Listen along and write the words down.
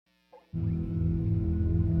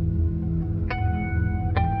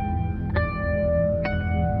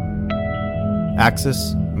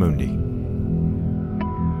Axis Mundi.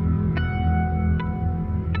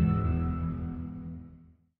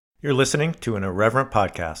 You're listening to an Irreverent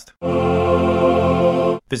podcast.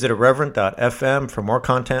 Visit irreverent.fm for more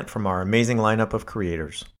content from our amazing lineup of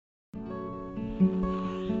creators.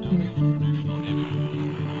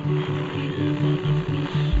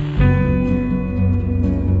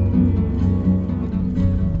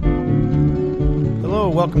 Hello,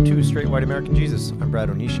 welcome to Straight White American Jesus. I'm Brad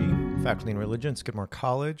Onishi, faculty in religion, Skidmore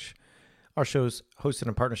College. Our show's hosted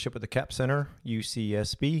in partnership with the CAP Center,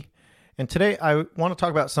 UCSB. And today I want to talk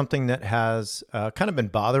about something that has kind of been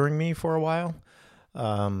bothering me for a while.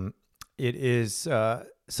 It is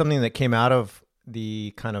something that came out of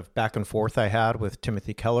the kind of back and forth I had with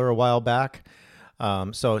Timothy Keller a while back.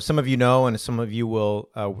 So some of you know, and some of you will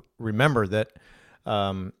remember that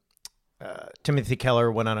Timothy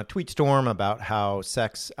Keller went on a tweet storm about how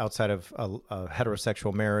sex outside of a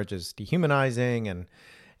heterosexual marriage is dehumanizing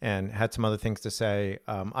and had some other things to say.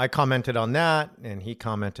 I commented on that, and he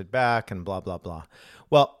commented back, and blah, blah, blah.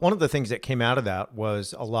 Well, one of the things that came out of that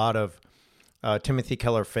was a lot of Timothy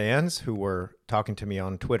Keller fans who were talking to me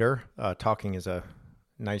on Twitter. Talking is a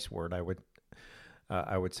nice word, I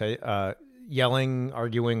would say. Yelling,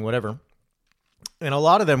 arguing, whatever. And a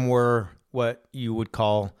lot of them were what you would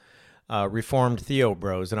call Reformed Theo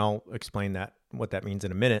bros, and I'll explain what that means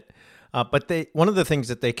in a minute. But one of the things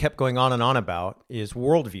that they kept going on and on about is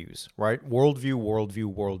worldviews, right?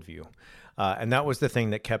 Worldview. And that was the thing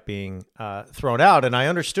that kept being thrown out. And I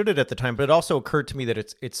understood it at the time, but it also occurred to me that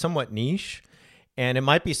it's somewhat niche, and it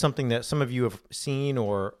might be something that some of you have seen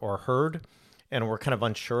or heard and were kind of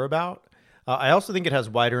unsure about. I also think it has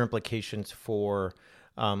wider implications for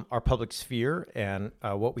our public sphere and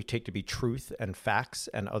what we take to be truth and facts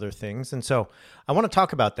and other things. And so I want to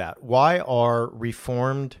talk about that. Why are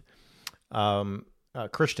Reformed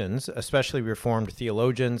Christians, especially Reformed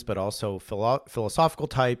theologians, but also philosophical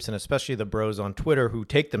types, and especially the bros on Twitter who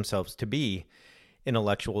take themselves to be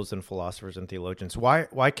intellectuals and philosophers and theologians,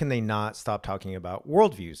 why can they not stop talking about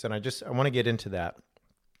worldviews? And I want to get into that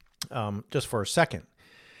just for a second.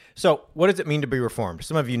 So what does it mean to be Reformed?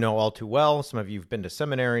 Some of you know all too well. Some of you have been to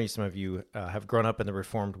seminary. Some of you have grown up in the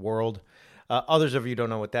Reformed world. Others of you don't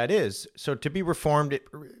know what that is. So to be Reformed, it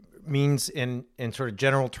means in sort of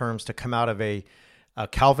general terms to come out of a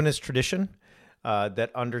Calvinist tradition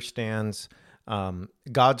that understands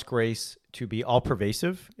God's grace to be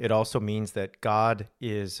all-pervasive. It also means that God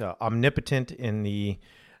is omnipotent in the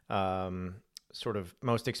sort of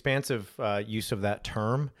most expansive use of that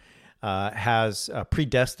term, has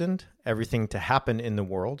predestined everything to happen in the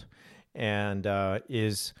world, and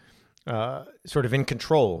is sort of in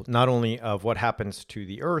control, not only of what happens to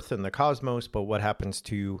the earth and the cosmos, but what happens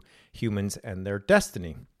to humans and their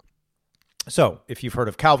destiny. So if you've heard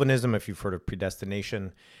of Calvinism, if you've heard of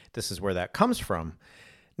predestination, this is where that comes from.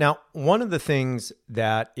 Now, one of the things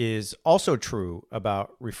that is also true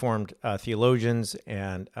about Reformed theologians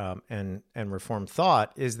and Reformed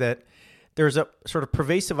thought is that there's a sort of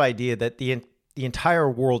pervasive idea that the entire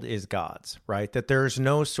world is God's, right? That there's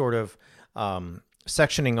no sort of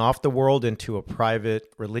sectioning off the world into a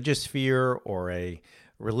private religious sphere or a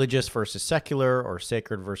religious versus secular or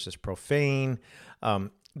sacred versus profane.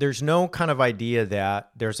 There's no kind of idea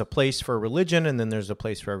that there's a place for religion and then there's a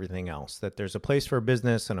place for everything else, that there's a place for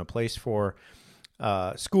business and a place for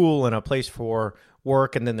school and a place for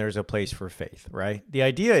work, and then there's a place for faith, right? The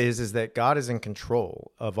idea is that God is in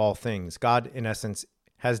control of all things. God, in essence,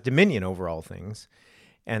 has dominion over all things,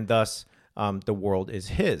 and thus the world is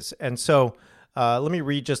his. And so let me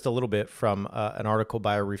read just a little bit from an article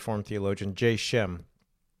by a Reformed theologian, Jay Shem,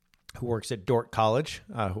 who works at Dordt College,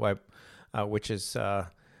 which is sort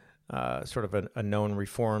of a known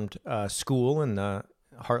Reformed school in the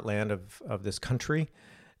heartland of this country.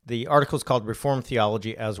 The article is called Reformed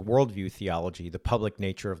Theology as Worldview Theology, the Public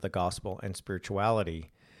Nature of the Gospel and Spirituality.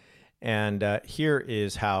 And here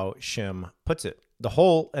is how Shem puts it. The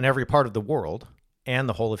whole and every part of the world and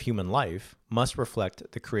the whole of human life must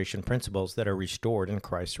reflect the creation principles that are restored in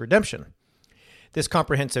Christ's redemption. This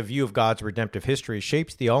comprehensive view of God's redemptive history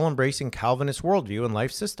shapes the all-embracing Calvinist worldview and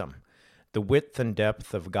life system. The width and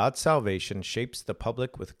depth of God's salvation shapes the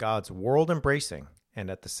public with God's world-embracing and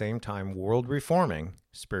at the same time world-reforming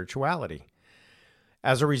spirituality.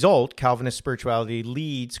 As a result, Calvinist spirituality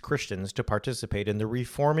leads Christians to participate in the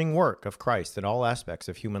reforming work of Christ in all aspects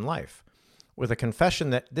of human life, with a confession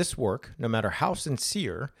that this work, no matter how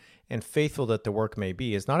sincere and faithful that the work may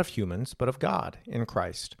be, is not of humans, but of God in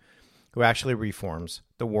Christ, who actually reforms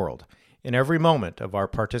the world. In every moment of our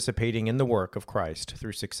participating in the work of Christ,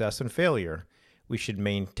 through success and failure, we should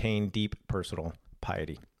maintain deep personal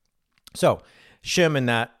piety. So, Shem in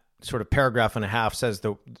that sort of paragraph and a half says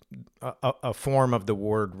a form of the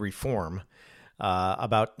word reform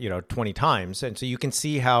about 20 times, and so you can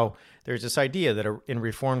see how there's this idea that in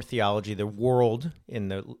Reformed theology, the world, in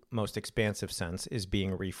the most expansive sense, is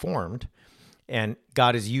being reformed, and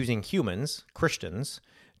God is using humans, Christians,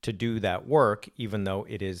 to do that work, even though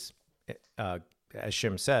it is, as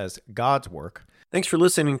Shem says, God's work. Thanks for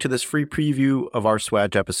listening to this free preview of our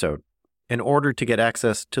Swag episode. In order to get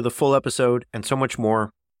access to the full episode and so much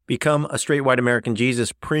more, become a Straight White American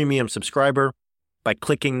Jesus premium subscriber by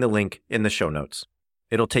clicking the link in the show notes.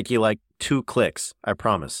 It'll take you like 2 clicks, I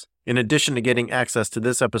promise. In addition to getting access to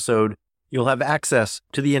this episode, you'll have access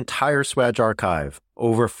to the entire Swag archive,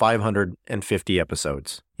 over 550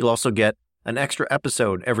 episodes. You'll also get an extra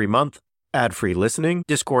episode every month, ad-free listening,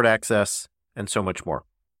 Discord access, and so much more.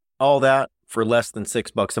 All that for less than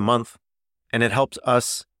 $6 a month, and it helps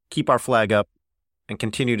us keep our flag up and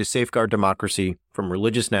continue to safeguard democracy from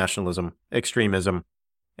religious nationalism, extremism,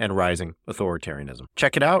 and rising authoritarianism.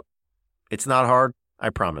 Check it out. It's not hard, I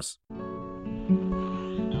promise.